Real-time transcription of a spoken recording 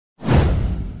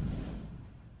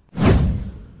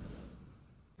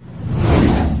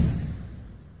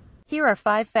Here are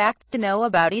 5 facts to know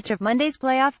about each of Monday's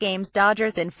playoff games.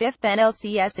 Dodgers in 5th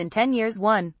NLCS in 10 years.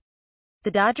 1.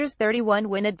 The Dodgers'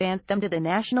 31-win advanced them to the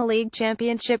National League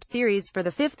Championship Series for the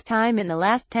 5th time in the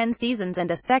last 10 seasons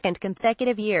and a second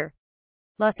consecutive year.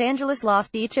 Los Angeles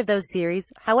lost each of those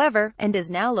series, however, and is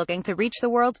now looking to reach the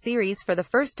World Series for the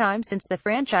first time since the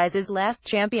franchise's last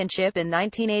championship in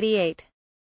 1988.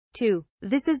 2.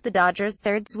 This is the Dodgers'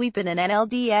 third sweep in an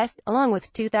NLDS, along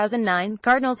with 2009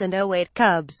 Cardinals and '08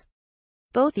 Cubs.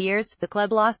 Both years, the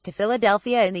club lost to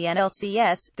Philadelphia in the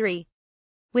NLCS. 3.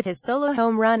 With his solo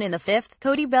home run in the 5th,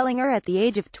 Cody Bellinger at the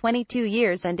age of 22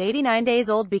 years and 89 days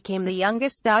old became the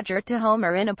youngest Dodger to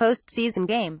homer in a postseason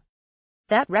game.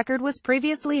 That record was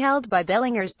previously held by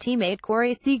Bellinger's teammate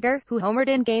Corey Seager, who homered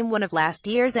in Game 1 of last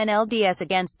year's NLDS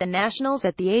against the Nationals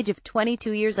at the age of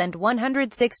 22 years and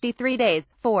 163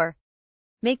 days. 4.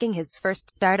 Making his first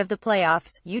start of the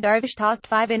playoffs, Yu Darvish tossed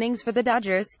 5 innings for the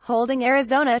Dodgers, holding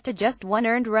Arizona to just 1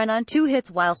 earned run on 2 hits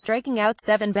while striking out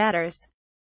 7 batters.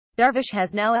 Darvish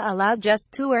has now allowed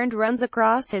just 2 earned runs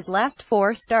across his last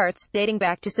 4 starts, dating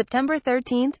back to September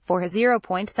 13, for his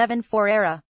 0.74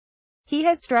 ERA. He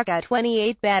has struck out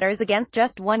 28 batters against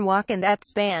just 1 walk in that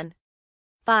span.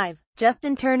 5.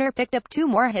 Justin Turner picked up 2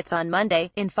 more hits on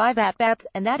Monday, in 5 at-bats,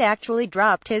 and that actually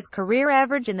dropped his career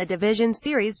average in the division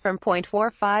series from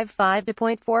 .455 to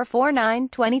 .449,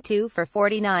 22 for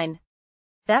 49.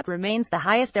 That remains the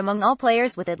highest among all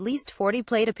players with at least 40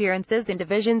 plate appearances in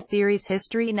division series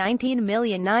history.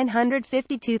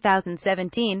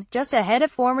 19,952,017, just ahead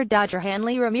of former Dodger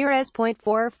Hanley Ramirez.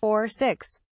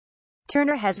 .446.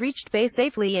 Turner has reached base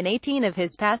safely in 18 of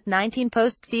his past 19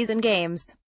 postseason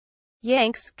games.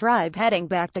 Yanks, tribe heading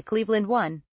back to Cleveland.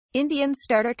 1. Indians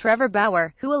starter Trevor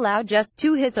Bauer, who allowed just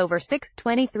 2 hits over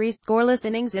 623 scoreless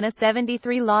innings in a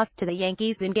 73 loss to the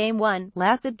Yankees in Game 1,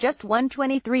 lasted just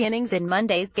 123 innings in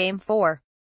Monday's Game 4.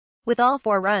 With all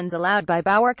 4 runs allowed by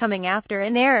Bauer coming after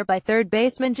an error by third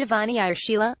baseman Giovanni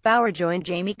Urshela, Bauer joined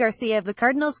Jamie Garcia of the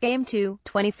Cardinals Game 2,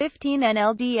 2015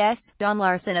 NLDS, Don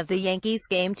Larson of the Yankees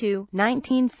Game 2,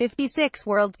 1956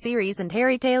 World Series and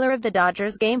Harry Taylor of the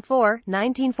Dodgers Game 4,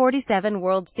 1947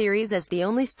 World Series as the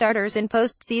only starters in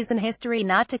postseason history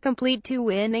not to complete 2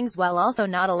 innings while also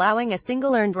not allowing a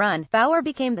single earned run. Bauer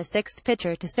became the 6th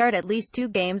pitcher to start at least 2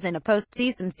 games in a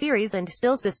postseason series and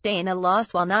still sustain a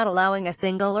loss while not allowing a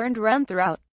single earned run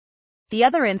throughout. The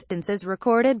other instances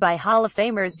recorded by Hall of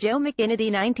Famers Joe McGinnity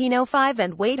 1905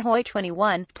 and Wade Hoy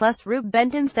 21, plus Rube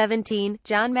Benton 17,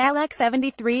 John Malek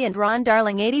 73 and Ron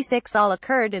Darling 86 all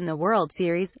occurred in the World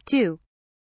Series. 2.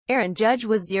 Aaron Judge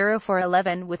was 0 for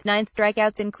 11 with 9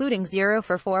 strikeouts including 0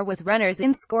 for 4 with runners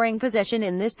in scoring position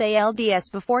in this ALDS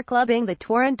before clubbing the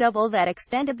Torrent double that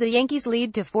extended the Yankees'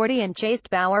 lead to 40 and chased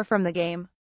Bauer from the game.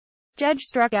 Judge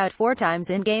struck out 4 times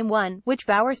in Game 1, which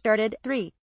Bauer started.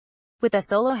 3. With a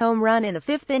solo home run in the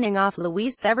 5th inning off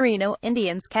Luis Severino,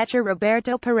 Indians catcher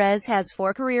Roberto Perez has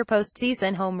 4 career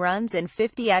postseason home runs in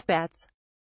 50 at-bats.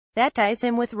 That ties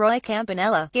him with Roy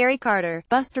Campanella, Gary Carter,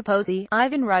 Buster Posey,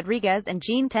 Ivan Rodriguez and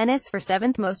Gene Tenace for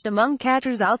 7th most among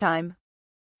catchers all-time.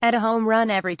 At a home run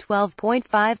every 12.5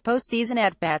 postseason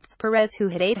at-bats, Perez, who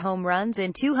hit 8 home runs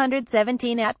in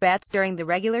 217 at-bats during the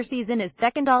regular season, is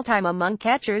 2nd all-time among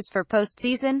catchers for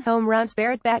postseason home runs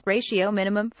per at-bat ratio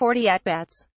minimum, 40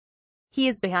 at-bats. He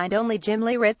is behind only Jim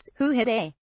Leyritz, who hit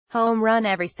a home run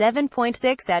every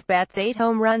 7.6 at-bats, 8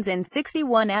 home runs in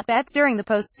 61 at-bats during the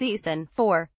postseason.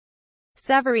 4.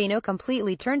 Severino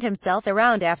completely turned himself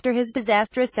around after his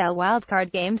disastrous AL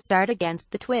wildcard game start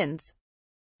against the Twins.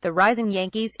 The rising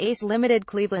Yankees ace limited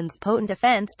Cleveland's potent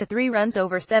offense to 3 runs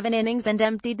over 7 innings and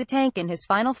emptied the tank in his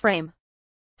final frame.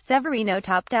 Severino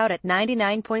topped out at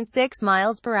 99.6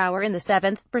 miles per hour in the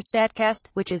 7th, per Statcast,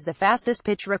 which is the fastest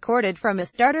pitch recorded from a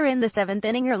starter in the 7th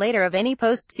inning or later of any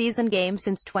postseason game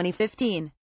since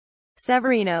 2015.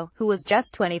 Severino, who was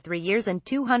just 23 years and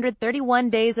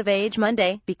 231 days of age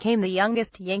Monday, became the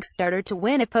youngest Yanks starter to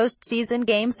win a postseason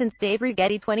game since Dave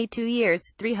Righetti, 22 years,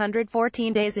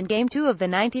 314 days in Game 2 of the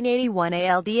 1981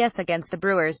 ALDS against the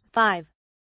Brewers. 5.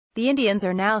 The Indians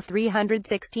are now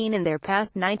 316 in their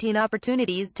past 19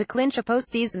 opportunities to clinch a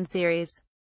postseason series.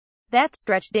 That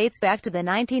stretch dates back to the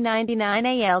 1999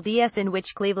 ALDS in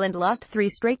which Cleveland lost 3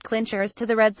 straight clinchers to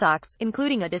the Red Sox,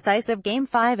 including a decisive Game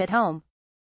 5 at home.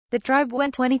 The Tribe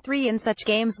went 23 in such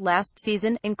games last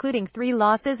season, including 3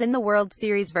 losses in the World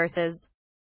Series versus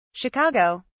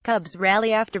Chicago. Cubs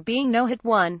rally after being no-hit.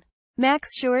 1. Max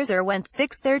Scherzer went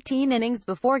 6-13 innings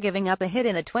before giving up a hit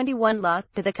in the 21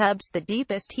 loss to the Cubs, the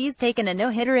deepest he's taken a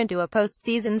no-hitter into a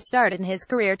postseason start in his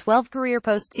career. 12 career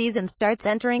postseason starts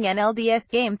entering NLDS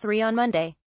Game 3 on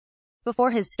Monday.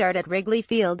 Before his start at Wrigley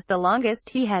Field, the longest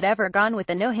he had ever gone with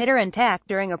a no-hitter intact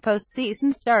during a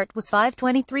postseason start was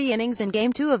 523 innings in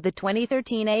Game 2 of the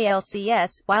 2013 ALCS,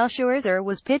 while Scherzer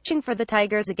was pitching for the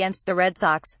Tigers against the Red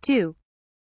Sox, too.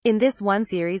 In this one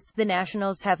series, the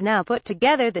Nationals have now put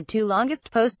together the two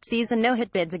longest postseason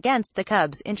no-hit bids against the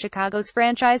Cubs in Chicago's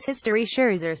franchise history.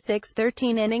 Scherzer's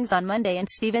 613 innings on Monday and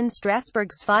Steven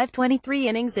Strasburg's 523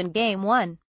 innings in Game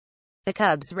 1. The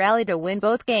Cubs rallied to win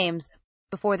both games.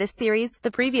 Before this series,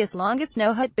 the previous longest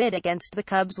no-hit bid against the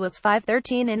Cubs was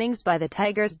 513 innings by the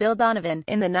Tigers' Bill Donovan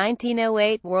in the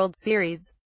 1908 World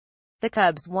Series. The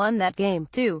Cubs won that game,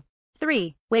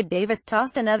 2-3. Wade Davis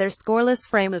tossed another scoreless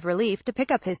frame of relief to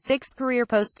pick up his sixth career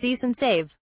postseason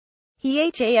save. He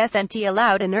hasn't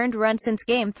allowed an earned run since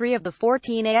Game 3 of the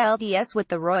 14 ALDS with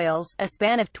the Royals, a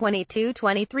span of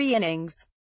 22-23 innings.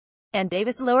 And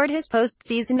Davis lowered his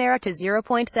postseason ERA to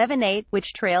 0.78,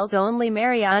 which trails only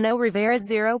Mariano Rivera's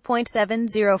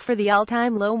 0.70 for the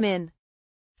all-time low min.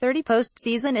 30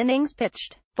 postseason innings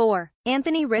pitched. 4.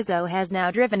 Anthony Rizzo has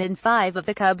now driven in 5 of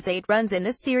the Cubs' 8 runs in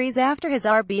this series after his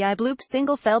RBI bloop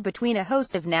single fell between a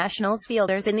host of Nationals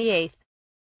fielders in the 8th.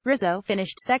 Rizzo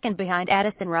finished second behind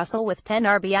Addison Russell with 10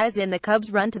 RBIs in the Cubs'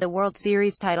 run to the World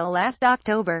Series title last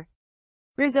October.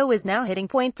 Rizzo is now hitting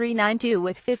 .392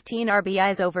 with 15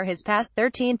 RBIs over his past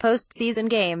 13 postseason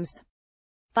games.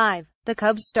 5. The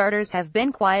Cubs starters have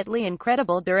been quietly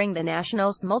incredible during the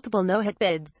Nationals' multiple no-hit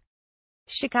bids.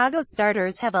 Chicago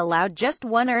starters have allowed just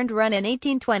one earned run in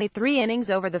 1823 innings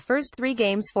over the first 3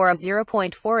 games for a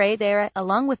 0.48 ERA,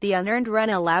 along with the unearned run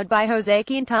allowed by Jose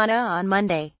Quintana on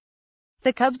Monday.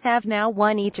 The Cubs have now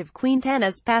won each of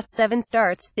Quintana's past 7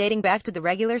 starts, dating back to the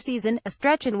regular season, a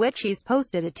stretch in which he's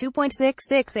posted a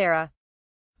 2.66 ERA.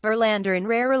 Verlander in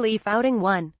rare relief outing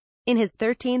 1. In his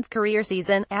 13th career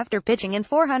season, after pitching in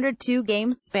 402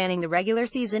 games spanning the regular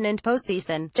season and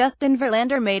postseason, Justin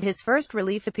Verlander made his first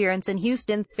relief appearance in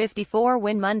Houston's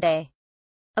 54-win Monday.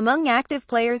 Among active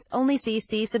players, only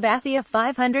CC Sabathia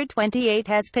 528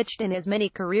 has pitched in as many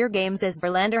career games as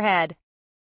Verlander had.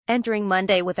 Entering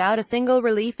Monday without a single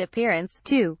relief appearance,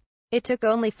 2. It took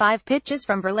only 5 pitches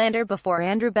from Verlander before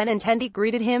Andrew Benintendi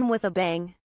greeted him with a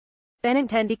bang.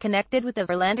 Benintendi connected with the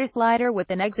Verlander slider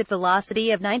with an exit velocity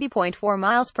of 90.4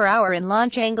 miles per hour and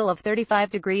launch angle of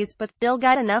 35 degrees, but still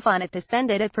got enough on it to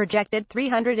send it a projected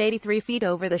 383 feet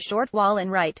over the short wall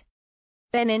and right.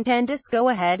 Benintendi's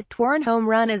go-ahead, twirl home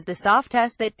run is the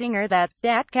softest that dinger that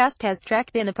StatCast has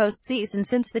tracked in the postseason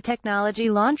since the technology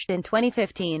launched in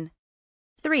 2015.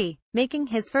 3. Making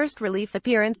his first relief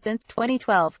appearance since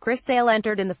 2012, Chris Sale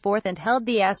entered in the 4th and held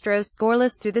the Astros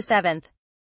scoreless through the 7th.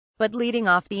 But leading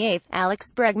off the 8th,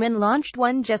 Alex Bregman launched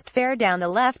one just fair down the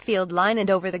left field line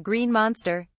and over the green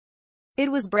monster.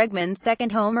 It was Bregman's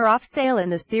second homer off Sale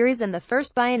in the series and the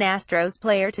first by an Astros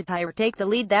player to tie or take the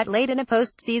lead that late in a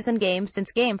postseason game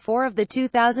since Game 4 of the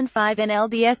 2005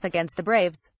 NLDS against the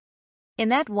Braves. In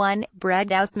that one, Brad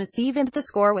Ausmus evened the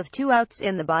score with 2 outs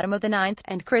in the bottom of the 9th,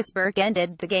 and Chris Burke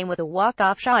ended the game with a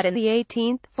walk-off shot in the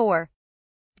 18th. 4.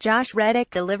 Josh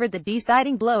Reddick delivered the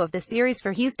deciding blow of the series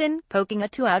for Houston, poking a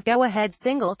 2-out go-ahead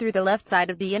single through the left side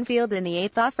of the infield in the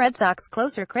 8th off Red Sox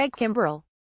closer Craig Kimbrell.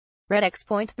 Reddick's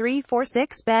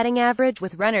 .346 batting average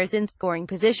with runners in scoring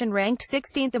position ranked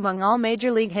 16th among all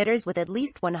major league hitters with at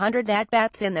least 100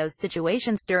 at-bats in those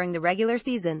situations during the regular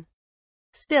season.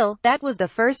 Still, that was the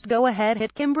first go-ahead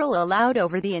hit Kimbrell allowed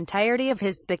over the entirety of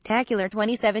his spectacular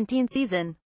 2017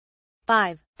 season.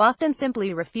 5. Boston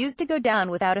simply refused to go down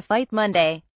without a fight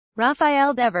Monday.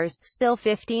 Rafael Devers, still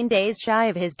 15 days shy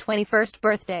of his 21st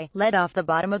birthday, led off the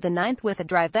bottom of the 9th with a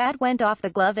drive that went off the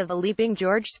glove of a leaping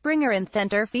George Springer in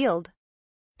center field.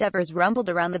 Devers rumbled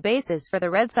around the bases for the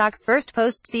Red Sox' first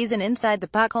postseason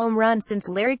inside-the-park home run since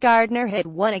Larry Gardner hit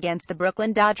one against the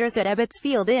Brooklyn Dodgers at Ebbets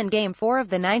Field in Game 4 of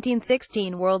the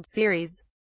 1916 World Series.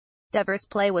 Devers'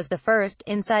 play was the first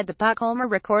inside-the-park homer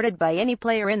recorded by any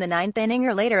player in the 9th inning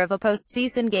or later of a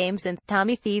postseason game since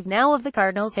Tommy Thieve, now of the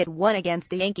Cardinals, hit one against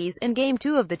the Yankees in Game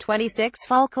 2 of the 26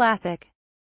 Fall Classic.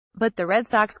 But the Red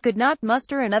Sox could not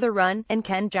muster another run, and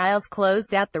Ken Giles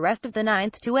closed out the rest of the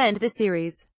 9th to end the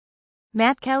series.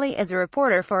 Matt Kelly is a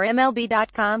reporter for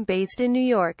MLB.com based in New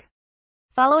York.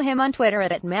 Follow him on Twitter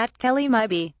at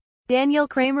 @MattKellyMyB. Daniel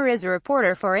Kramer is a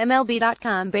reporter for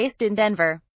MLB.com based in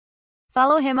Denver.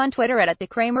 Follow him on Twitter at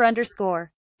 @TheKramer_.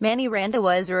 Manny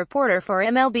Randhawa is a reporter for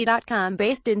MLB.com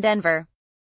based in Denver.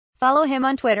 Follow him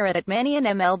on Twitter at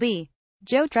 @MannyandMLB.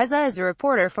 Joe Trezza is a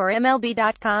reporter for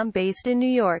MLB.com based in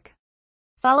New York.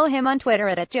 Follow him on Twitter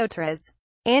at @JoeTrez.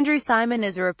 Andrew Simon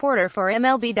is a reporter for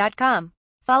MLB.com.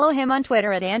 Follow him on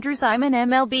Twitter at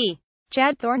AndrewSimonMLB.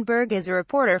 Chad Thornburg is a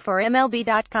reporter for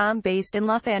MLB.com based in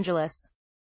Los Angeles.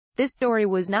 This story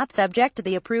was not subject to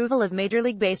the approval of Major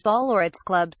League Baseball or its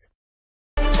clubs.